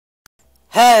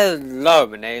Hello,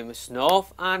 my name is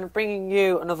North, and I'm bringing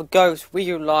you another Ghost Wii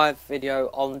U Live video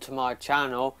onto my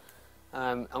channel.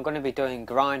 I'm going to be doing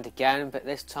grind again, but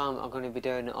this time I'm going to be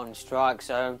doing it on strike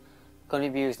zone. I'm going to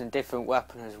be using a different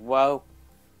weapon as well.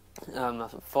 I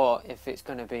thought if it's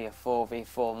going to be a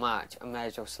 4v4 match, I may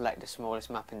as well select the smallest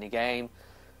map in the game,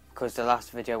 because the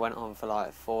last video went on for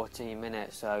like 14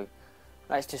 minutes. So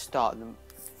let's just start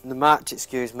the match.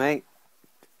 Excuse me,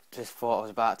 just thought I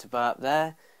was about to burp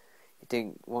there. You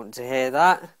didn't want to hear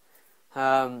that.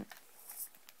 So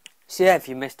yeah, if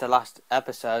you missed the last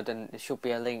episode, then there should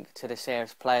be a link to the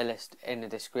series playlist in the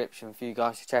description for you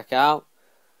guys to check out.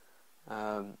 It's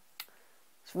a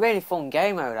really fun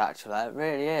game mode actually, it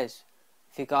really is.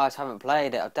 If you guys haven't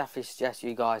played it, I definitely suggest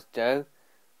you guys do.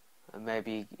 And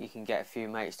maybe you can get a few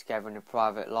mates together in a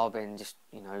private lobby and just,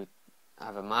 you know,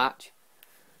 have a match.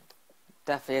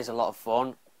 Definitely is a lot of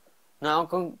fun. Now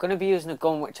I'm going to be using a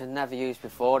gun which I've never used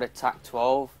before, the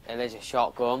TAC-12. It is a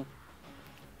shotgun.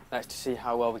 Let's just see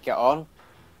how well we get on.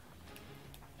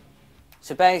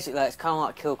 So basically it's kind of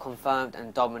like kill confirmed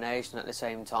and domination at the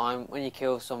same time. When you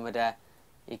kill somebody,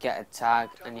 you get a tag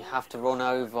and you have to run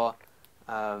over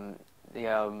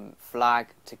the flag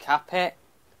to cap it.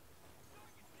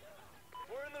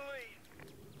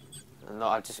 And look,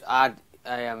 I've just had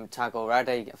a tag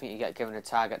already. I think you get given a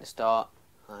tag at the start,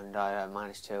 and I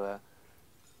managed to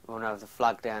run over the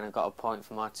flag there and I got a point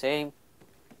for my team.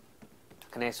 I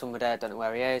can hear somebody there, don't know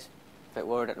where he is. A bit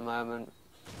worried at the moment.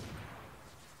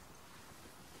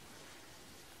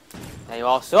 There you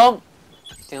are, son!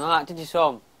 Didn't like that, did you,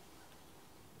 son?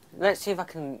 Let's see if I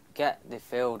can get the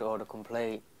field order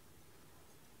complete.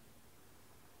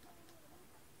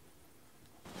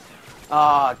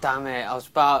 Oh, damn it. I was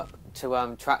about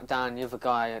to track down the other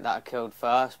guy that I killed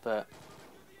first, but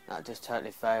that just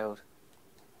totally failed.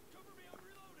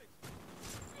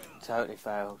 Totally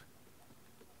failed.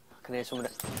 I can hear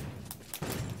somebody.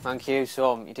 Thank you,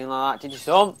 son. You didn't like that, did you,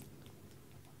 son?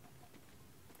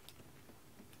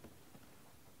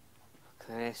 I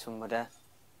can hear somebody.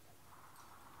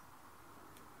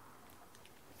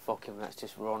 Fuck him, let's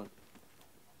just run.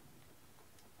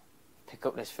 Pick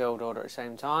up this field order at the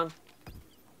same time.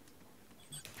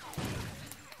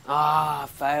 Ah, I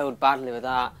failed badly with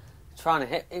that. Trying to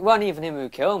hit. It wasn't even him who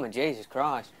killed me, Jesus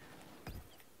Christ.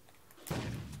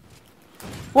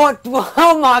 What?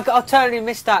 Oh my god, I totally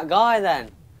missed that guy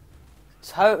then.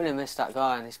 Totally missed that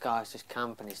guy, and this guy's just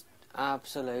camping his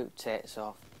absolute tits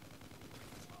off.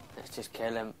 Let's just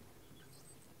kill him.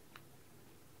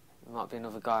 There might be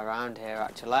another guy around here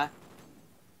actually.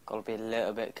 Gotta be a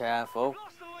little bit careful.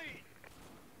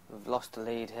 We've lost the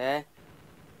lead here.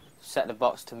 Set the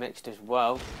bots to mixed as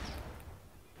well.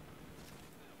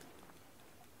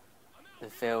 The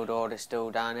field order's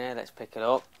still down here, let's pick it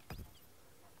up.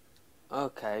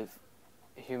 Okay,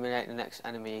 humiliate the next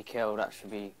enemy you kill, that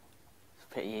should be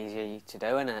pretty easy to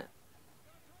do, isn't it?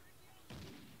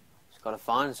 Just gotta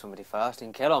find somebody first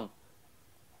and kill them.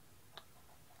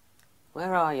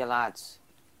 Where are you, lads?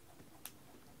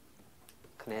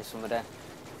 Can hear somebody.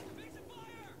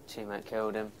 Teammate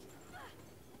killed him.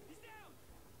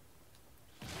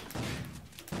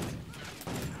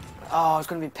 Oh, I was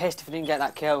gonna be pissed if I didn't get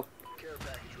that kill.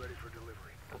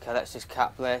 Okay, let's just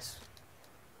cap this.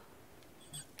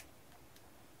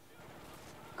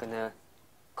 Gonna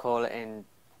call it in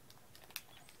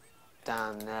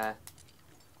down there.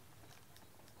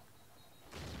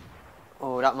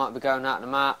 Oh, that might be going out of the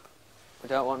map. We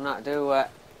don't want that, do we?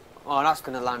 Oh, that's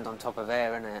gonna land on top of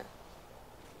here, isn't it?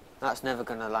 That's never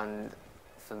gonna land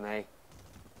for me.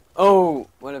 Oh,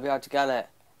 will I be able to get it?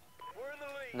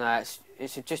 No,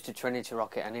 it's just a Trinity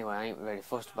rocket anyway. I ain't really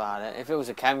fussed about it. If it was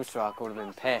a KEM strike, I would have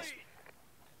been pissed.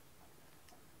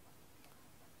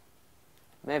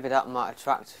 Maybe that might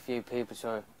attract a few people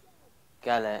to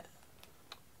get it.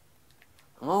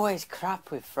 I'm always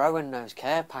crap with throwing those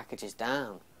care packages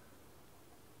down.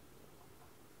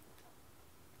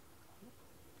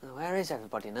 Now, where is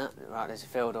everybody now? Right, there's a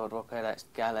field order up here. Let's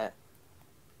get it.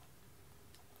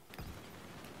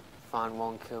 Find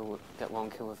one kill, get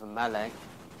one kill with a melee.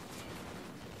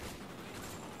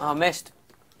 Oh, I missed.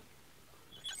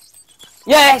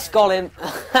 Yes, got him.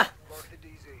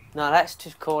 No, let's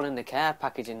just call in the care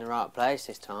package in the right place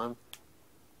this time.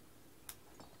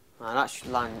 Now, that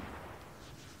should land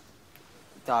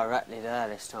directly there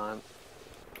this time.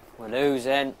 We're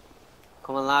losing.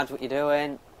 Come on, lads, what you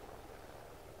doing?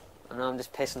 I know I'm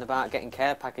just pissing about getting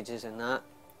care packages and that.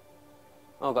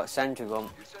 Oh, I've got a sentry gun.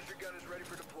 Your sentry gun is ready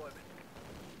for deployment.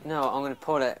 No, I'm going to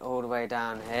pull it all the way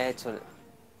down here to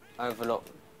overlook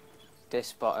this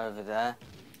spot over there.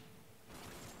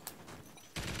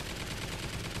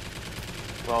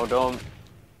 Well done.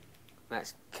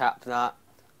 Let's cap that.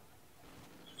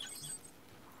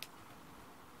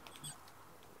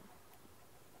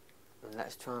 And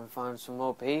let's try and find some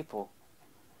more people.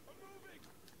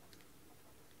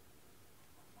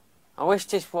 I wish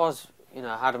this was, you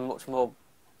know, had a much more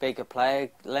bigger player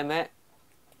limit.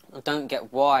 I don't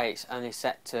get why it's only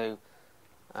set to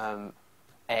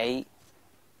 8,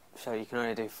 so you can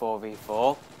only do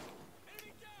 4v4.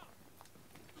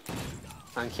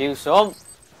 Thank you, son.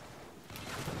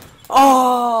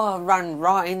 Oh, I ran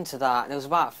right into that. There was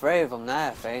about 3 of them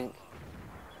there, I think.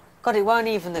 God, it weren't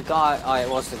even the guy. Oh, it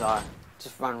was the guy.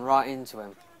 Just ran right into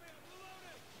him.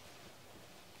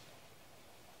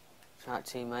 Right,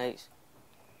 teammates.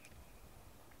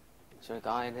 Is there a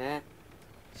guy in here?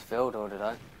 It's field order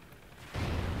though.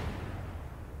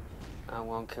 And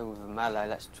 1 kill with a melee.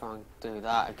 Let's try and do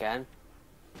that again.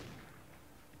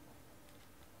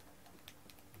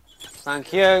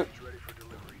 Thank you.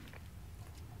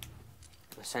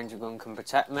 The sentry gun can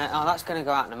protect me. Oh, that's going to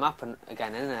go out in the map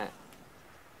again, isn't it?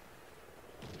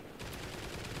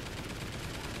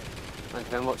 Thank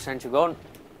you very much, sentry gun,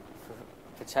 for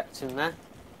protecting me.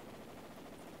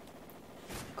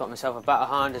 Got myself a battle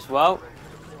hind as well.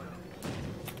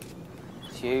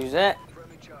 Let's use it.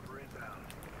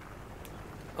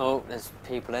 Oh, there's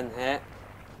people in here.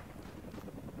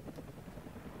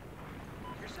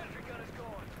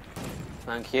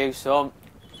 Thank you, son.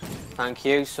 Thank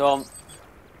you, son.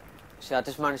 See, I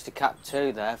just managed to cap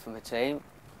 2 there for my team.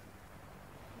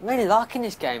 I'm really liking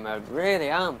this game mode, really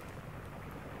am.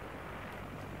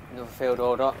 Another field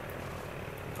order.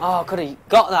 Oh, I could have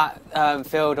got that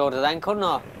field order then, couldn't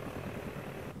I?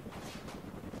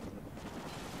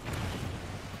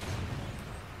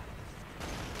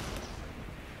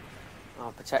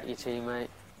 Oh, protect your teammate.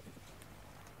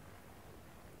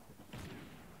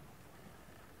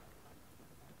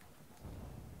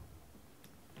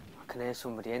 I can hear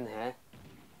somebody in here.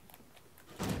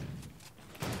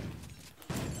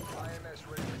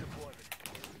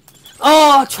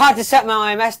 Oh, I tried to set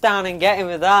my IMS down and get him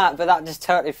with that, but that just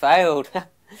totally failed.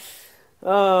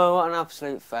 Oh, what an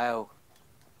absolute fail.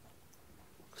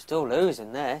 Still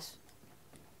losing this.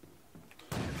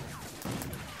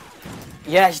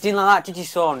 Yes, you didn't like that, did you,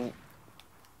 son?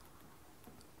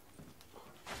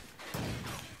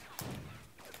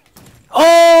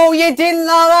 Oh, you didn't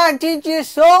like that, did you,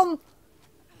 son?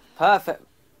 Perfect.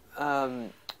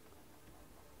 Perfect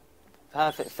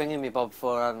thingy-me-bob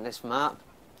for this map.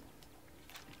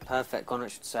 Perfect gun, I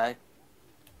should say.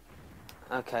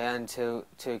 Okay, and two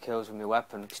kills with my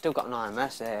weapon. Still got an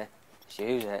IMS here. Let's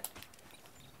use it.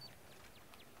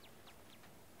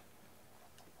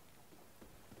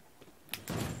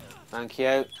 Thank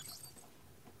you.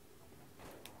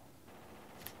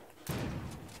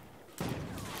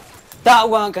 That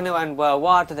weren't going to end well.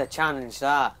 Why did they challenge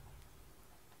that?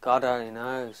 God only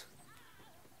knows.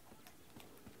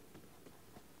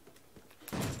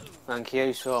 Thank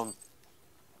you, son.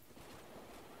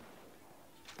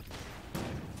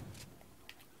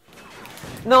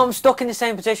 No, I'm stuck in the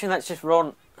same position. Let's just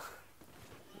run.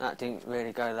 That didn't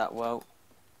really go that well.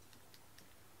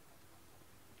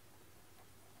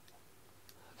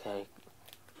 Okay.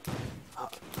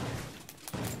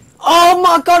 Oh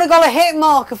my god, I got a hit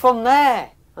marker from there.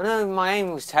 I know my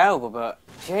aim was terrible, but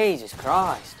Jesus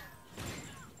Christ.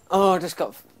 Oh, I just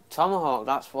got tomahawk,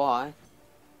 that's why.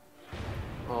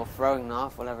 Or throwing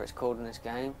knife, whatever it's called in this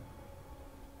game.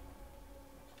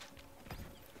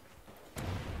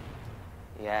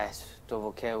 Yes,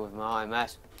 double kill with my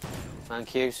IMS.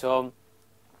 Thank you, son.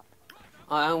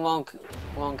 I own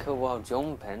one kill while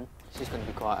jumping. This is going to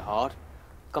be quite hard.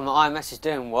 Got my IMS is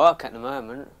doing work at the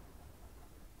moment.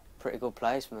 Pretty good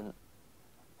placement.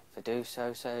 If I do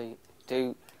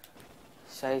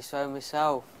say so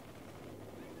myself.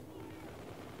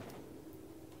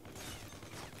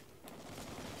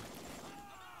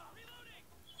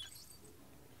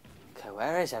 Okay,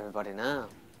 where is everybody now?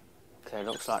 Okay,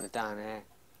 looks like they're down here.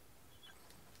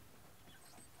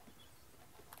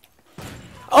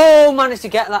 Oh, managed to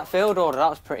get that field order. That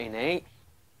was pretty neat.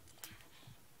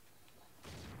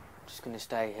 Just going to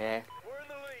stay here.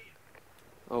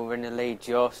 Oh, we're in the lead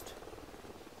just.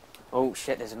 Oh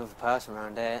shit, there's another person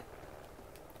around here.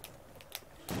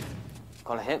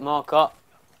 Got a hit marker.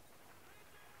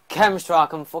 KEM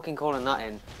strike, I'm fucking calling that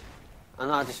in.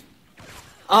 And I just...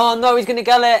 Oh no, he's going to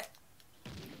get it.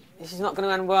 This is not going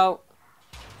to end well.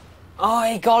 Oh,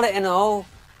 he got it in a hole.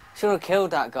 Should have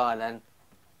killed that guy then.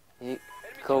 He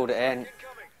called it in.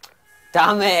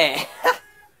 Damn it.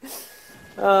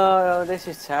 Oh, this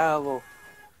is terrible.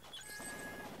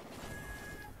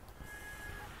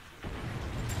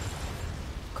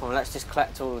 Come on, let's just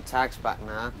collect all the tags back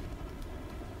now.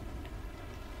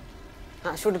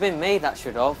 That should have been me, that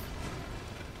should have.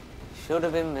 Should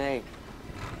have been me.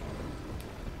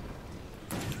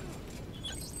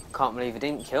 Can't believe he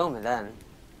didn't kill me then.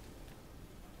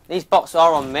 These bots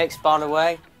are on mix, by the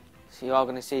way. So you are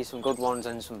going to see some good ones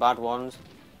and some bad ones.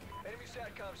 Enemy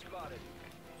SATCOM spotted.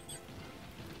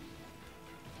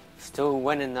 Still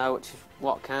winning though, which is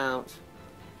what counts.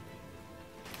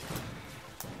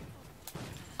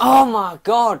 Oh my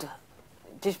god!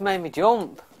 It just made me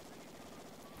jump.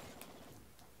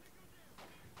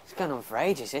 It's going on for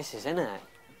ages, this, isn't it?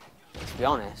 To be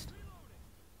honest.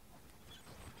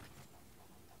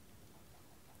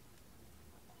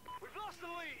 We've lost the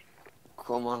lead.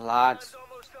 Come on, lads. It's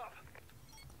almost up.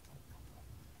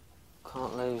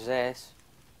 Can't lose this.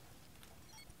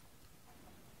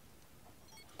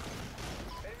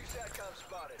 Enemy SATCOM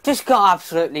spotted. Just got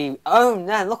absolutely owned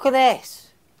then. Look at this.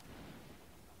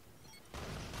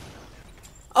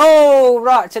 Oh,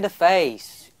 right to the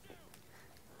face.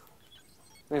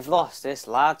 We've lost this,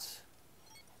 lads.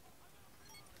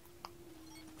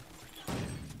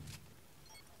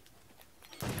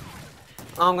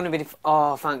 I'm going to be the...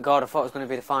 Oh, thank God. I thought it was going to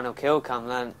be the final kill cam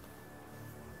then.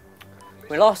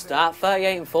 We lost that.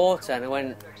 38 and 14. And it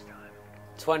went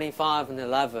 25 and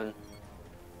 11.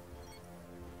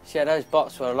 So yeah, those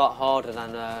bots were a lot harder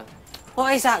than...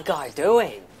 What is that guy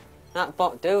doing? That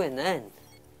bot doing then?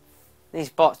 These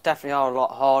bots definitely are a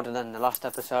lot harder than the last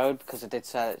episode, because I did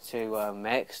set it to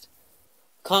mixed.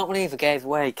 Can't believe I gave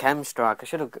away KEM strike. I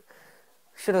should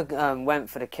have went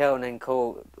for the kill and then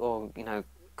called, or you know,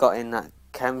 got in that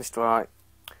KEM strike.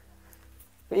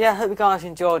 But yeah, I hope you guys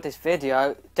enjoyed this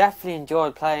video. Definitely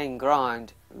enjoyed playing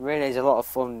Grind. It really is a lot of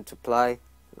fun to play.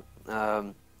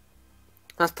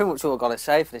 That's pretty much all I've got to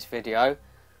say for this video.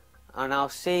 And I'll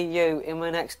see you in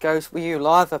my next Ghost Wii U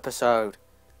live episode.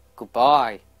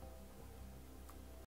 Goodbye.